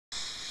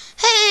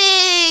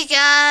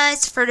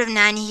Guys,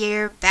 Furtive9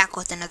 here, back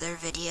with another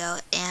video,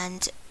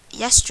 and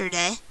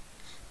yesterday,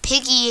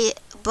 Piggy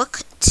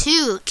Book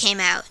 2 came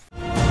out.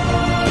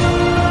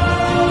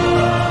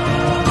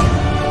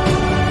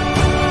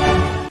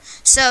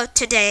 So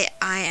today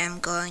I am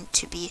going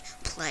to be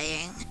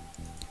playing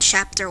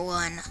Chapter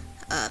 1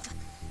 of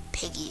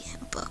Piggy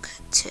Book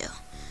 2.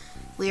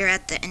 We are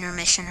at the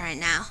intermission right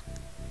now,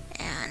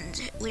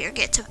 and we are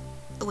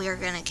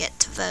gonna get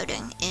to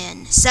voting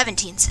in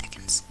 17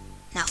 seconds.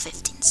 Now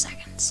 15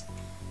 seconds.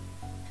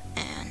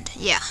 And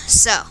yeah,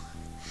 so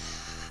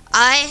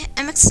I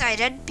am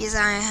excited because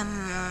I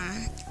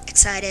am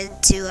excited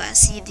to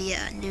see the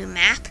new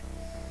map,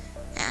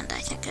 and I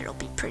think it'll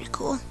be pretty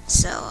cool.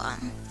 So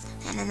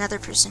and another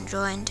person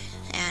joined,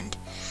 and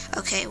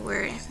okay,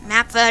 we're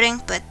map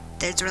voting, but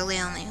there's really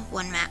only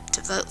one map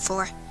to vote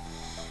for,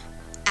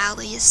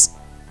 Alley's.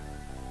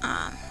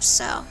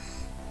 So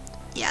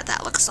yeah,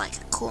 that looks like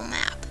a cool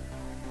map.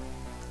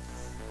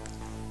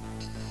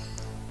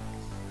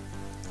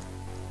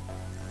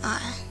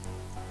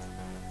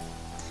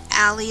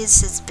 Alley's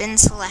has been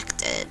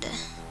selected.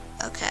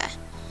 Okay.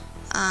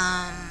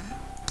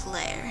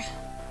 Player.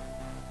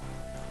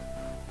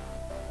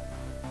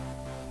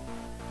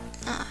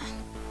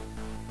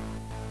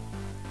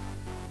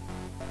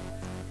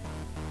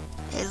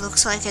 It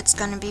looks like it's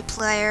gonna be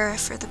player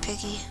for the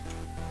Piggy.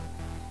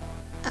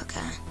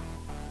 Okay.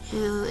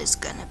 Who is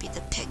gonna be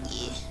the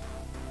Piggy?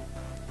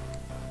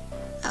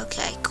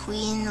 Okay,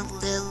 Queen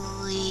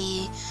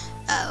Lily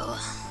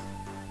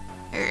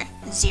or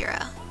 0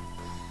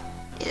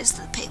 is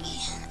the Piggy.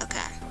 Okay.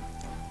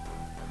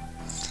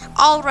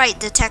 Alright,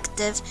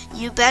 detective,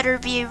 you better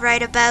be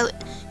right about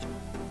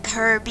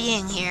her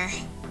being here.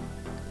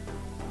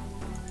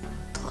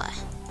 Play.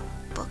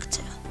 Book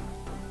 2.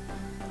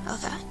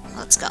 Okay,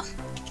 let's go.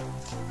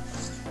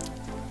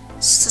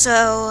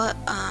 So,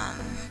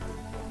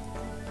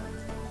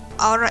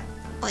 alright.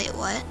 Wait,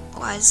 what?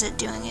 Why is it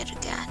doing it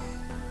again?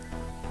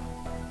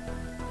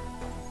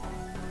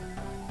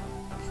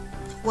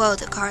 Whoa,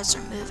 the cars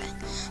are moving.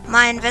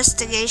 My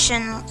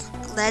investigation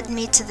led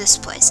me to this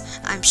place.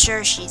 I'm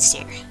sure she's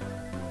here.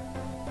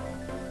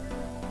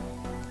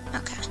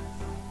 Okay.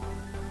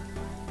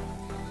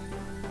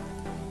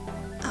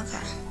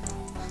 Okay.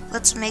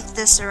 Let's make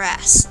this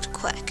arrest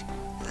quick,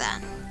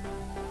 then.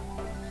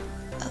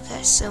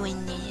 Okay, so we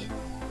need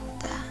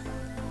that.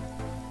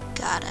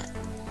 Got it.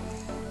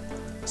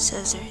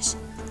 Scissors.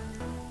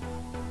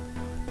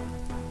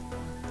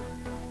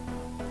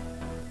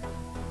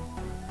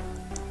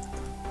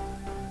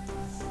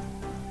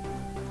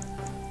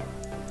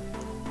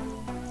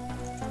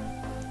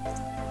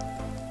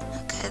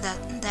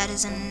 That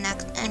is an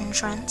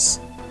entrance.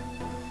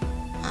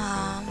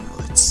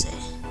 Let's see.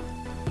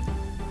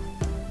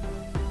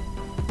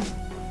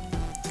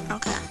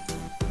 Okay.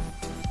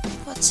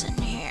 What's in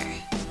here?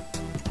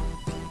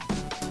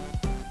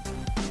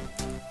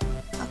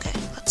 Okay,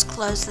 let's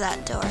close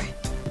that door.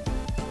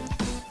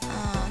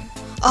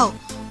 Oh,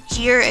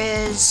 here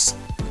is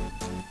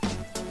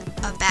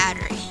a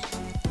battery.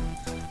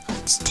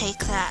 Let's take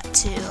that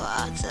to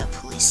the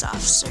police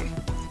officer.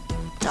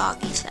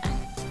 Doggy thing.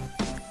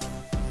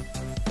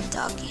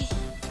 Doggy.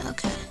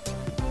 Okay.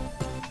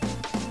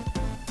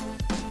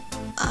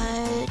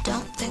 I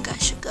don't think I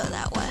should go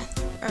that way.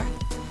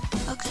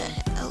 Okay,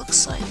 it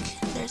looks like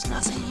there's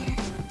nothing here.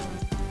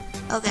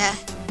 Okay.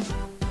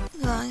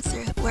 Going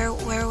through.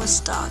 Where was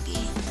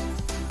Doggy?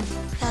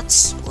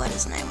 That's what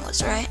his name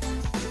was, right?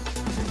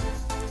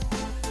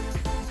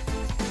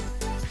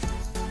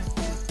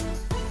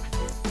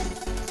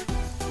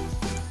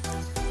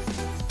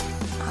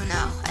 Oh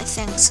no, I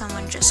think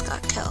someone just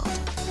got killed.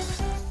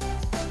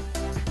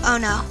 Oh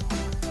no.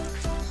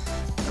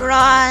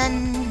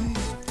 Run!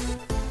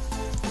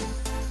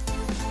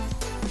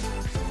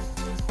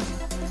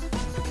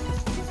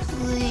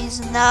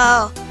 Please,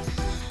 no.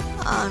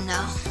 Oh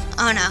no.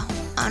 Oh no.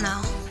 Oh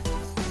no.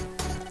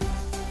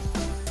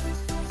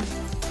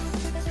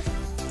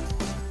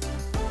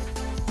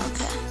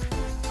 Okay.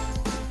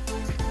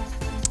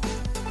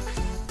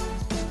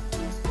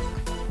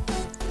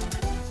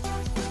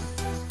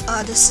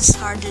 Oh, this is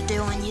hard to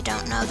do when you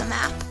don't know the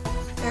map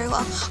very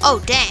well.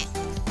 Oh, dang.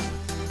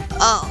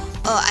 Oh,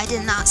 I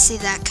did not see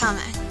that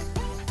coming.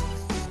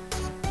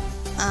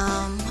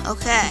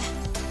 Okay.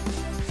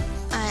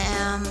 I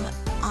am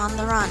on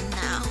the run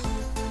now.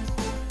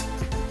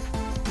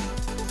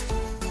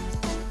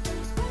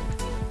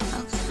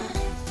 Okay.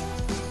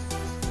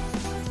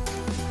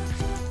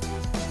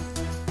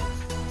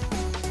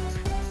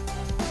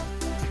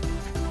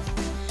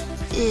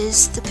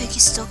 Is the Piggy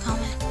still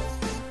coming?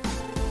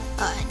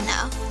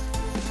 No.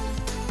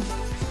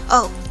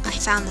 Oh, I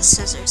found the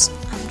scissors.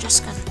 I'm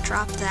just gonna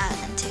drop that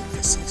and take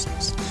the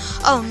scissors.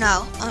 Oh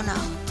no, oh no,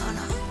 oh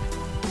no.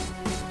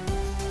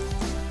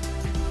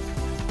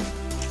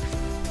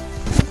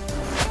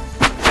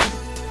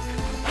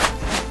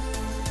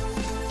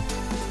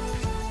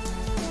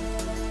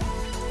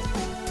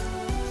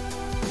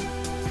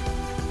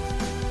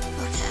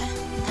 Okay,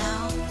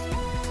 now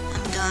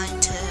I'm going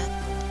to,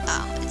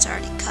 oh, it's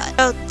already cut.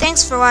 So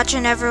thanks for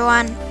watching,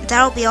 everyone.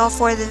 That'll be all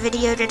for the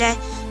video today.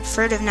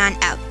 Fruit of Nine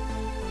out.